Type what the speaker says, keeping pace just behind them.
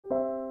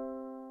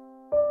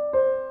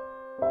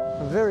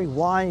very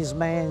wise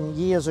man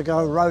years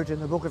ago wrote in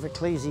the book of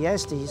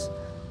Ecclesiastes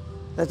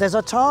that there's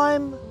a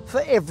time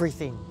for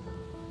everything.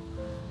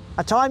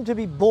 A time to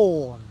be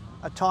born,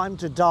 a time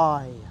to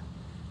die,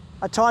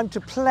 a time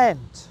to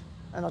plant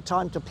and a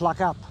time to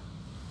pluck up,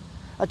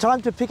 a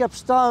time to pick up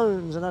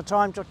stones and a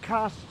time to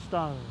cast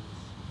stones,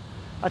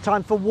 a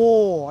time for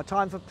war, a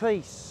time for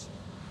peace,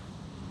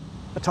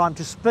 a time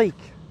to speak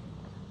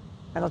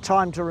and a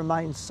time to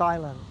remain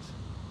silent.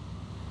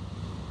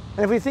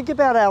 And if we think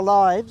about our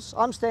lives,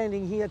 I'm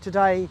standing here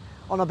today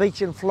on a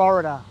beach in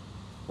Florida.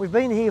 We've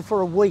been here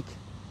for a week,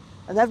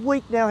 and that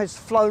week now has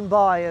flown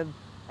by, and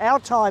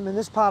our time in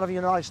this part of the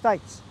United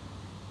States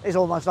is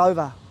almost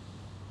over.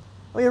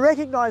 We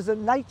recognise the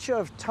nature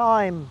of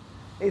time.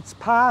 It's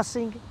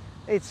passing,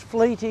 it's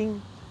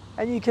fleeting,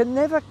 and you can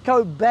never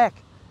go back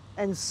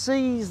and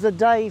seize the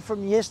day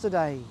from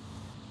yesterday.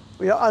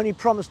 We are only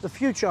promised the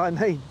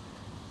future,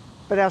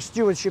 but our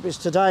stewardship is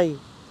today.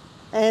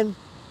 And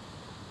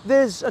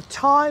there's a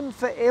time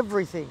for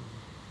everything,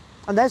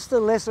 and that's the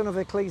lesson of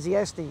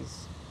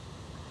Ecclesiastes.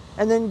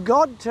 And then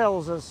God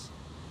tells us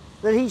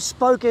that He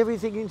spoke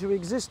everything into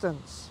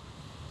existence.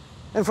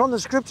 And from the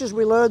scriptures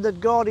we learn that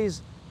God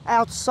is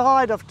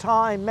outside of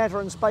time,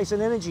 matter and space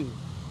and energy.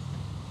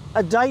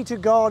 A day to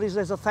God is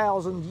as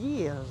 1,000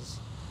 years,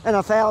 and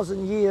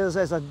 1,000 years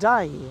as a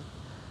day.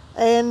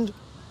 And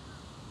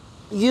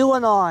you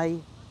and I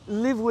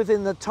live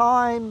within the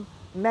time,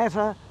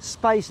 matter,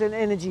 space and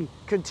energy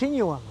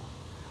continuum.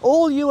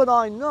 All you and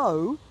I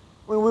know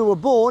when we were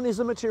born is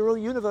the material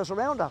universe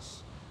around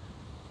us.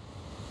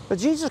 But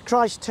Jesus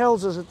Christ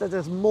tells us that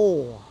there's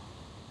more.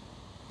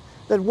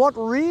 That what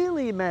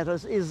really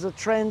matters is the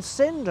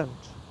transcendent.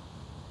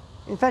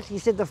 In fact, He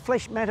said the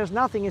flesh matters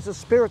nothing, it's the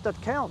spirit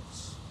that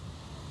counts.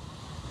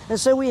 And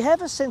so we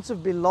have a sense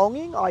of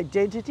belonging,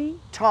 identity,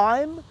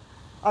 time.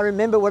 I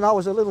remember when I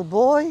was a little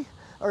boy,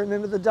 I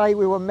remember the day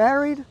we were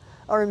married,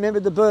 I remember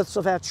the births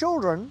of our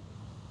children.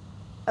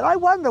 And I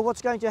wonder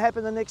what's going to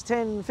happen the next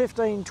 10,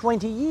 15,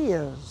 20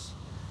 years.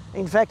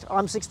 In fact,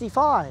 I'm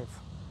 65,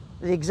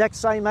 the exact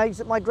same age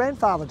that my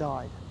grandfather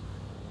died.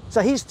 So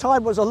his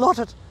time was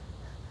allotted.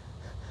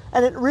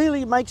 And it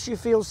really makes you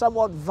feel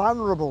somewhat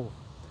vulnerable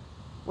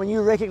when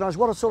you recognise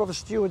what a sort of a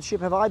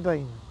stewardship have I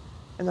been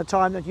in the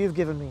time that you've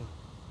given me.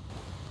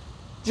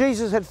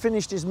 Jesus had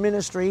finished His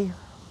ministry.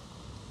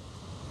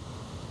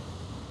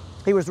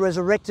 He was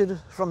resurrected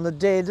from the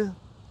dead.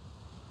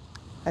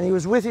 And He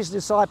was with His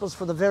disciples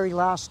for the very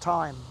last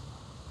time.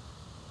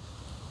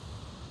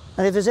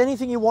 And if there's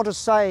anything you want to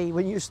say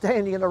when you're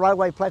standing in a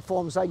railway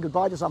platform saying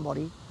goodbye to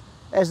somebody,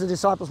 as the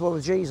disciples were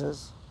with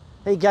Jesus,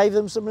 He gave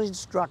them some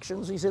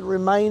instructions. He said,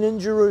 remain in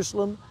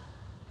Jerusalem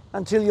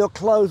until you're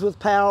clothed with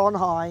power on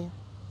high.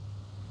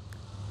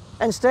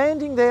 And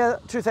standing there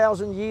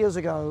 2,000 years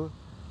ago,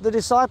 the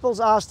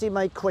disciples asked Him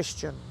a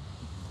question.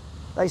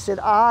 They said,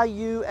 are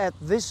you at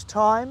this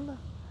time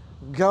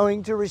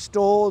going to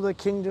restore the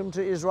kingdom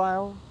to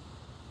Israel?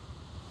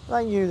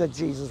 They knew that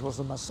Jesus was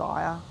the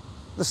Messiah,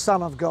 the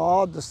Son of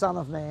God, the Son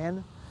of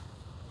Man.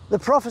 The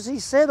prophecy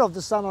said of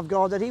the Son of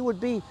God that He would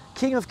be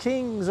King of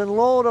Kings and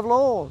Lord of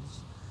Lords,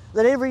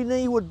 that every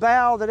knee would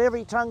bow, that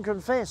every tongue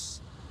confess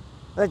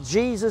that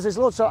Jesus is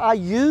Lord. So are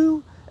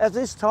you at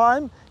this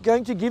time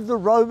going to give the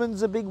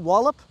Romans a big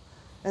wallop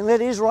and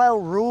let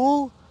Israel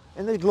rule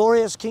in the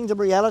glorious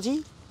kingdom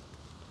reality?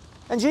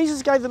 And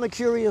Jesus gave them a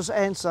curious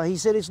answer. He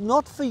said, it's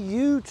not for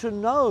you to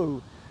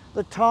know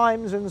the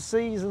times and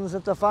seasons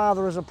that the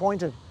Father has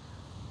appointed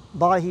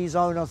by His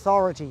own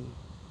authority.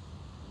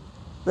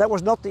 That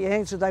was not the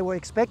answer they were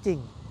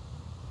expecting.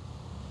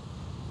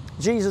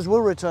 Jesus will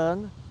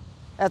return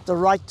at the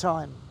right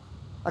time,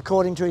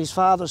 according to His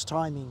Father's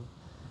timing.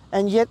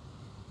 And yet,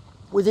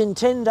 within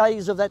 10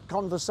 days of that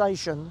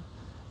conversation,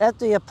 at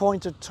the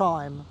appointed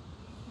time,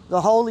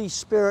 the Holy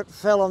Spirit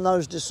fell on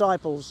those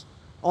disciples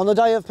on the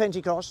day of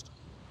Pentecost.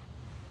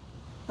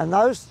 And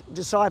those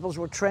disciples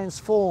were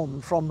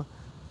transformed from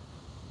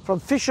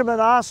fishermen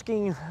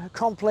asking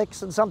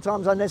complex and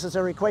sometimes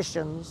unnecessary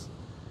questions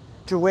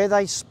to where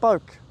they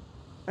spoke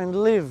and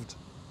lived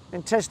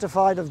and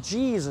testified of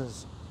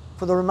Jesus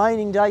for the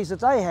remaining days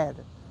that they had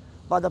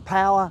by the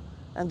power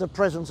and the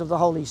presence of the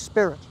Holy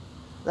Spirit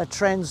that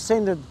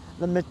transcended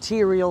the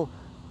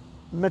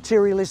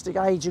materialistic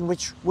age in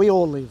which we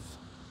all live.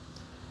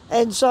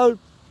 And so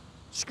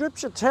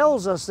Scripture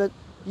tells us that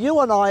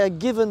you and I are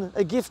given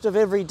a gift of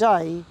every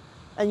day,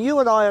 and you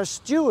and I are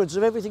stewards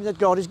of everything that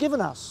God has given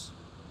us,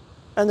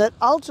 and that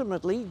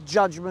ultimately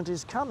judgment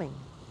is coming.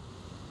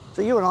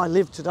 So you and I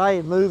live today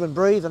and move and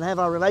breathe and have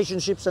our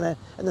relationships and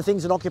the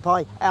things that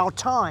occupy our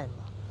time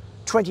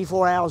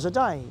 24 hours a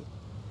day.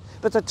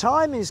 But the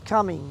time is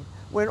coming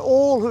when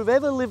all who've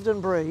ever lived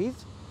and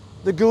breathed,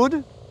 the good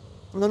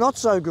and the not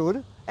so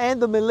good and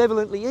the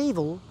malevolently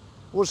evil,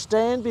 will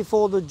stand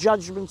before the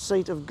judgment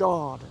seat of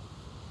God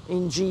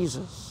in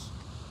Jesus.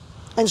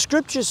 And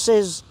Scripture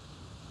says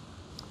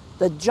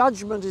that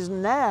judgment is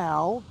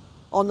now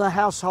on the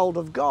household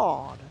of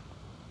God.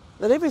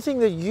 That everything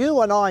that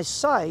you and I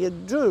say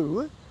and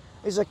do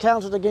is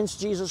accounted against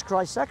Jesus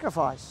Christ's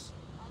sacrifice.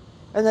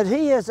 and that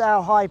he, as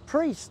our high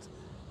priest,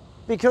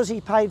 because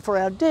he paid for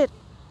our debt,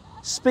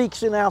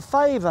 speaks in our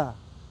favour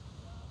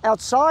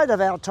outside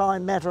of our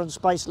time, matter and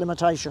space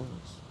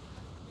limitations.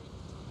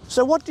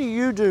 So what do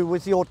you do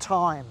with your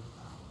time,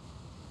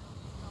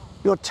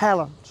 your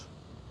talent,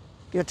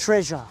 your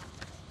treasure?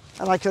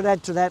 And I could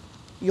add to that,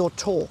 your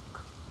talk.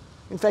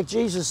 In fact,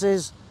 Jesus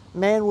says,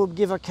 man will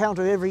give account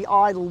of every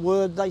idle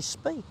word they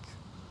speak.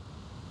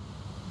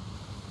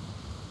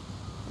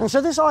 And so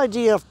this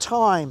idea of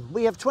time,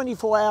 we have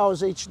 24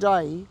 hours each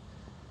day,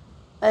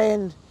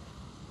 and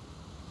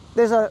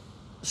there's a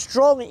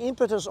strong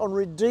impetus on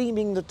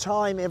redeeming the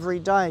time every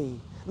day,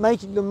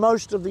 making the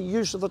most of the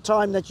use of the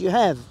time that you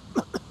have.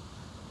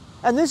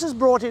 And this is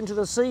brought into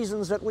the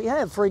seasons that we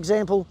have. For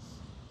example,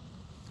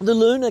 the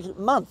lunar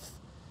month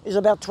is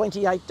about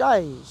 28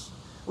 days.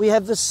 We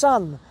have the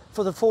sun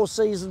for the 4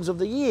 seasons of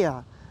the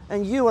year.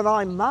 And you and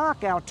I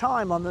mark our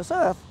time on this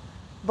earth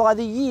by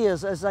the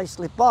years as they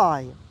slip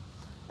by.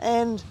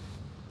 And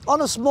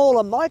on a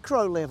smaller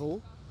micro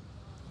level,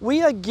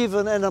 we are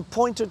given an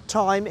appointed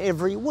time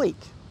every week.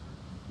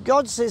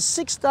 God says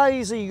 6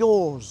 days are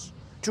yours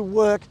to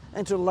work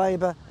and to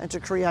labour and to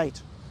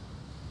create.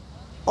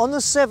 On the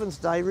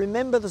 7th day,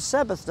 remember the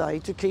Sabbath day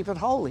to keep it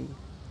holy.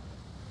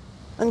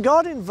 And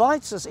God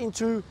invites us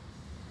into,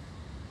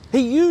 He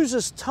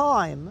uses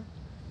time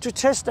to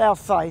test our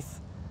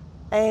faith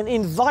and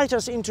invite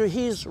us into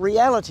His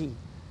reality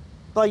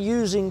by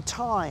using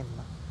time.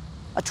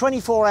 A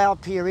 24-hour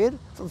period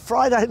from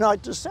Friday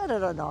night to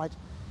Saturday night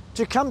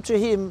to come to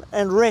Him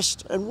and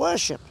rest and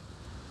worship.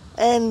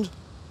 And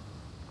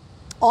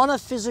on a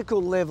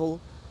physical level,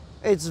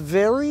 it's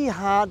very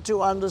hard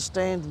to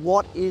understand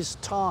what is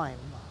time.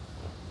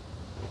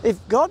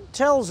 If God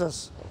tells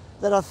us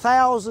that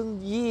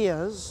 1,000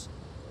 years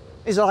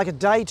is like a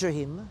day to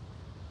Him,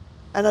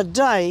 and a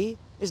day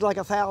is like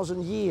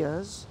 1,000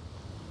 years,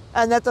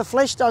 and that the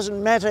flesh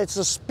doesn't matter, it's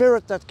the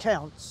spirit that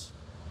counts,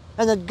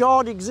 and that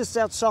God exists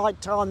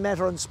outside time,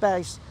 matter and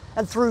space,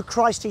 and through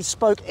Christ He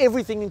spoke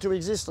everything into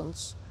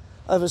existence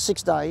over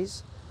 6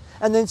 days,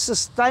 and then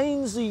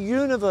sustains the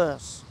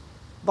universe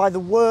by the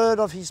word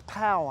of His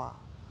power.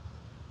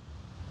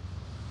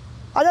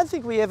 I don't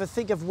think we ever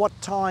think of what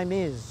time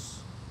is.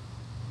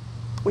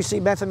 We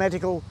see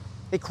mathematical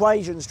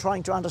equations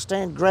trying to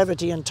understand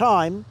gravity and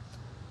time,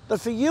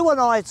 but for you and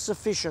I it's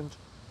sufficient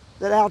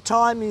that our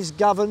time is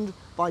governed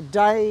by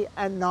day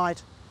and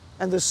night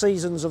and the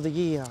seasons of the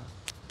year.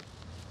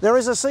 There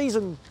is a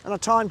season and a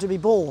time to be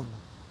born,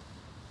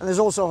 and there's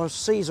also a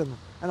season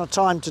and a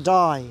time to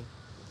die.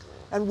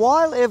 And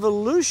while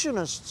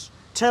evolutionists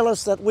tell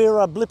us that we're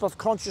a blip of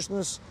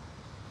consciousness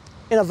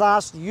in a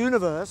vast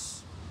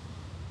universe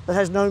that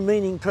has no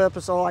meaning,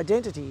 purpose or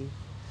identity,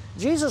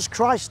 Jesus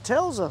Christ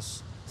tells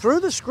us through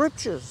the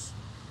Scriptures,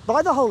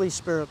 by the Holy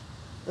Spirit,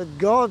 that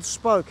God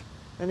spoke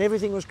and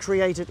everything was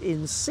created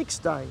in 6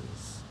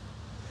 days.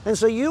 And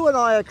so you and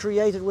I are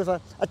created with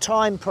a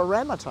time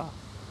parameter,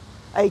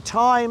 a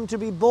time to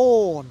be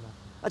born,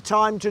 a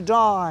time to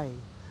die,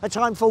 a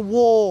time for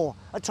war,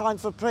 a time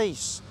for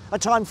peace, a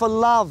time for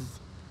love,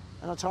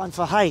 and a time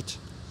for hate.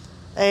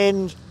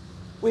 And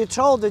we're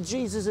told that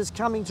Jesus is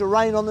coming to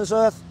reign on this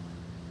earth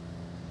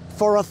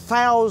for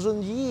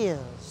 1,000 years.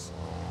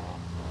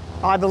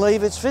 I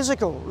believe it's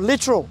physical,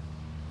 literal,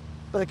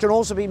 but it can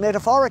also be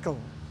metaphorical.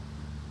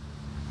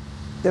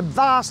 The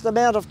vast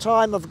amount of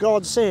time of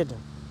God said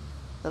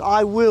that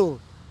I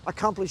will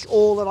accomplish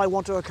all that I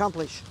want to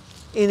accomplish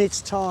in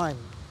its time.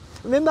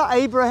 Remember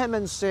Abraham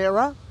and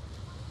Sarah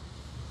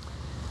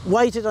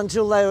waited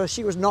until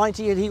she was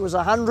 90 and he was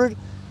 100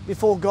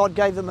 before God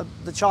gave them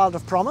the child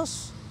of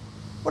promise?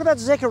 What about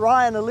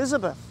Zechariah and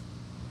Elizabeth?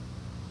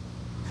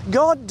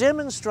 God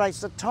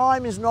demonstrates that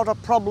time is not a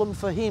problem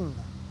for Him,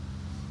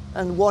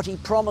 and what He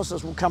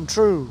promises will come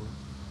true.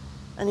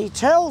 And He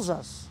tells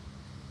us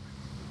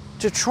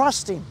to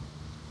trust Him.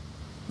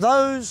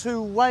 Those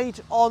who wait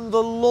on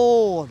the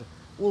Lord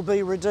will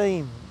be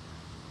redeemed.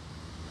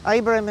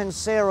 Abraham and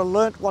Sarah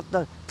learnt what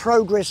the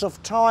progress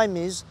of time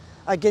is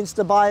against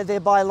their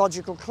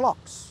biological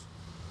clocks.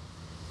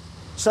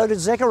 So did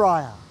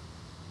Zechariah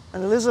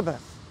and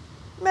Elizabeth.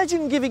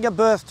 Imagine giving a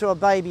birth to a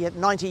baby at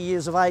 90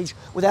 years of age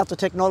without the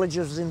technology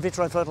of in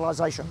vitro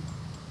fertilization.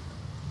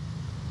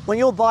 When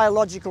your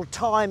biological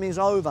time is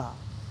over,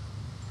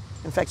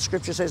 in fact,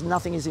 Scripture says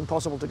nothing is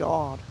impossible to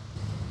God.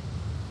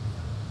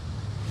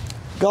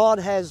 God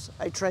has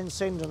a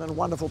transcendent and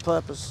wonderful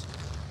purpose,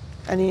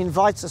 and He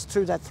invites us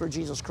to that through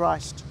Jesus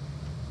Christ.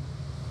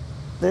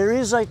 There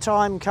is a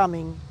time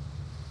coming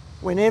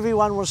when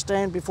everyone will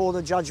stand before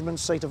the judgment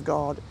seat of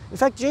God. In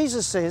fact,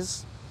 Jesus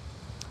says,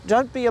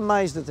 don't be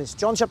amazed at this.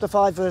 John chapter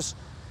 5, verse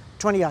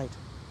 28.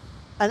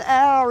 An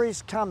hour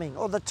is coming,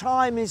 or the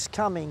time is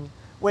coming,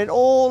 when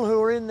all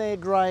who are in their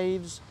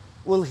graves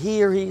will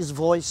hear His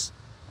voice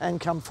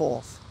and come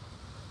forth.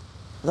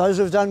 Those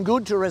who've done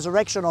good to a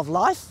resurrection of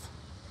life,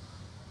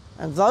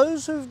 and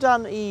those who've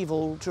done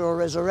evil to a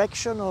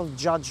resurrection of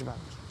judgment.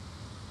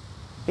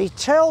 He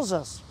tells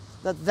us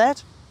that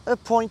that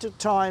appointed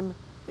time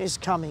is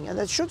coming, and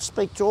that should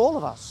speak to all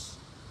of us.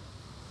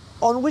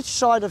 On which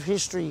side of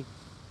history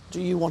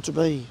do you want to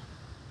be?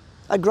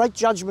 A great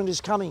judgment is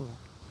coming.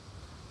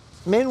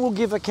 Men will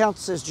give account,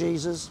 says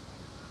Jesus,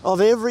 of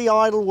every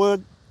idle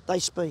word they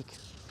speak.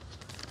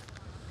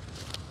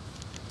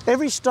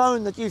 Every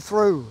stone that you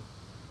threw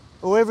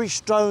or every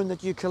stone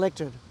that you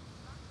collected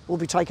will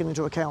be taken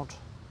into account.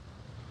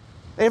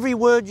 Every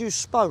word you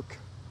spoke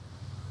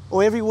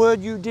or every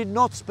word you did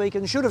not speak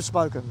and should have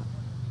spoken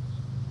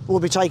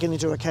will be taken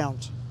into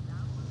account.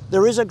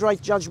 There is a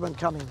great judgment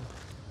coming.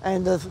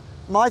 And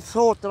my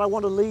thought that I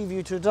want to leave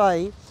you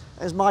today,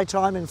 as my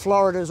time in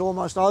Florida is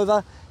almost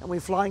over and we're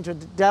flying to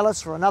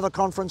Dallas for another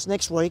conference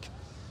next week,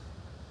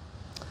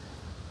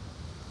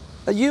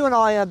 you and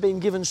I have been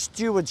given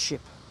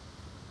stewardship.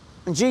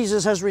 And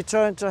Jesus has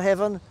returned to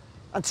heaven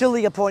until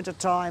the appointed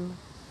time,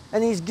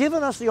 and He's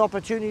given us the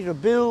opportunity to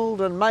build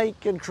and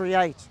make and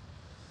create.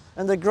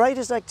 And the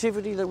greatest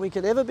activity that we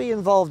could ever be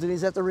involved in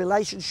is at the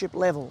relationship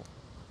level.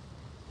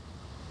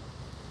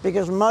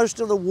 Because most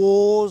of the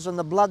wars and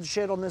the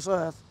bloodshed on this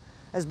earth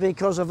is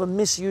because of a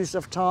misuse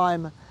of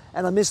time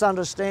and a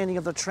misunderstanding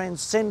of the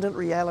transcendent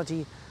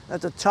reality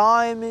that the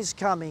time is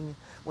coming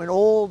when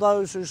all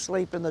those who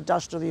sleep in the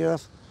dust of the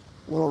earth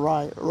will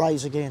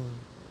rise again.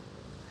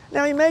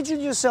 Now imagine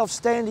yourself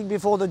standing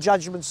before the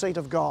judgment seat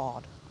of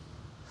God.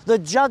 The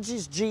judge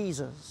is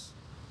Jesus.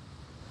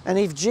 And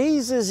if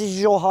Jesus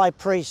is your high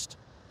priest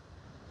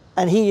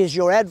and He is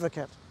your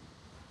advocate,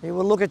 He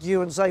will look at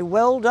you and say,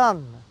 "Well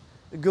done,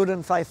 good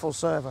and faithful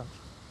servant.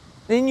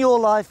 In your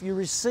life you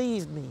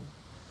received me,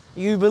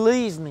 you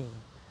believed me,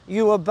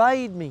 you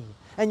obeyed me,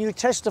 and you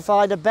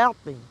testified about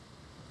me.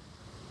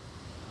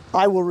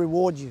 I will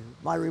reward you.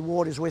 My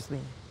reward is with me."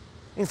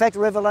 In fact,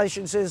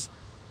 Revelation says,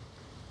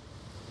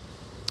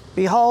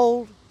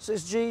 "Behold,"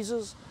 says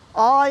Jesus,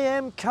 "I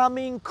am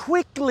coming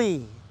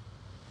quickly."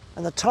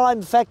 And the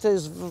time factor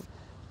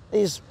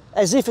is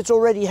as if it's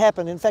already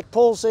happened. In fact,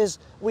 Paul says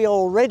we are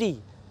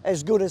already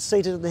as good as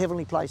seated in the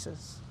heavenly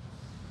places.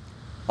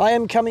 "I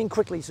am coming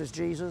quickly," says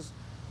Jesus,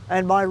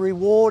 "and my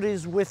reward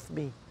is with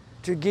me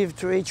to give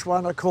to each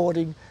one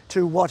according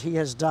to what he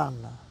has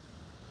done."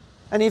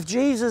 And if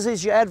Jesus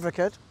is your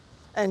advocate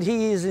and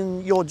He is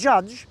your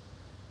judge,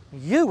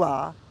 you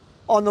are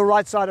on the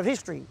right side of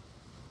history.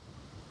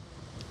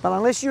 But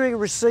unless you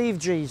receive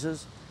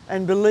Jesus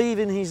and believe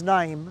in His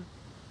name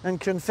and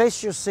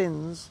confess your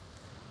sins,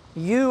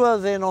 you are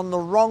then on the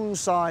wrong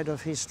side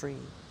of history.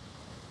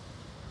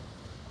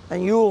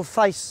 And you will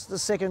face the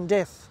second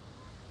death,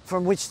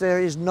 from which there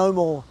is no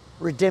more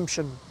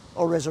redemption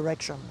or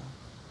resurrection.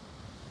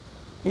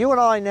 You and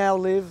I now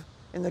live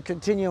in the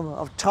continuum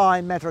of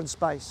time, matter and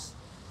space.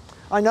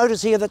 I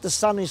notice here that the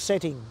sun is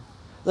setting.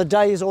 The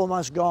day is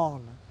almost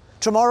gone.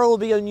 Tomorrow will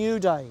be a new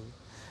day.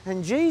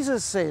 And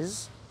Jesus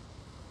says,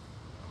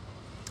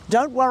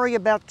 don't worry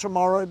about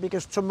tomorrow,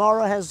 because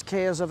tomorrow has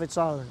cares of its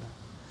own.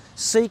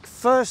 Seek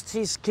first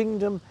His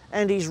kingdom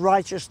and His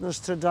righteousness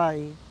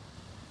today.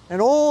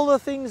 And all the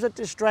things that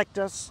distract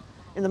us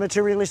in the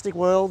materialistic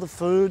world, the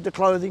food, the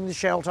clothing, the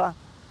shelter,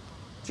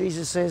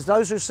 Jesus says,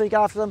 those who seek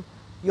after them,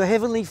 your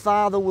Heavenly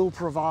Father will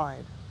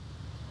provide.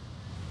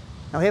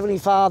 Now, Heavenly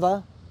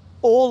Father,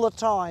 all the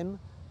time,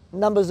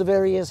 numbers the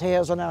various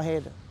hairs on our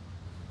head.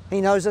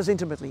 He knows us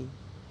intimately.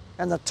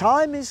 And the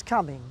time is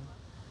coming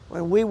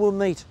when we will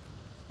meet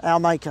our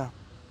Maker.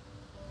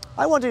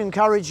 I want to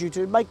encourage you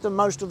to make the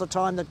most of the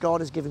time that God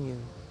has given you.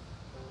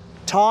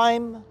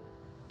 Time,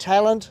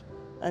 talent,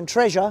 and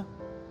treasure,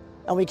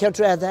 and we can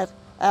to add that,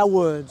 our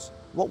words,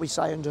 what we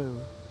say and do.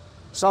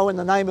 So in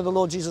the name of the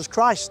Lord Jesus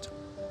Christ,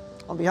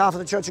 on behalf of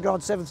the Church of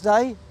God Seventh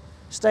Day,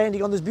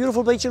 standing on this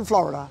beautiful beach in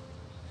Florida,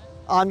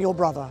 I'm your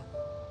brother,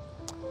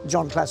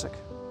 John Classic.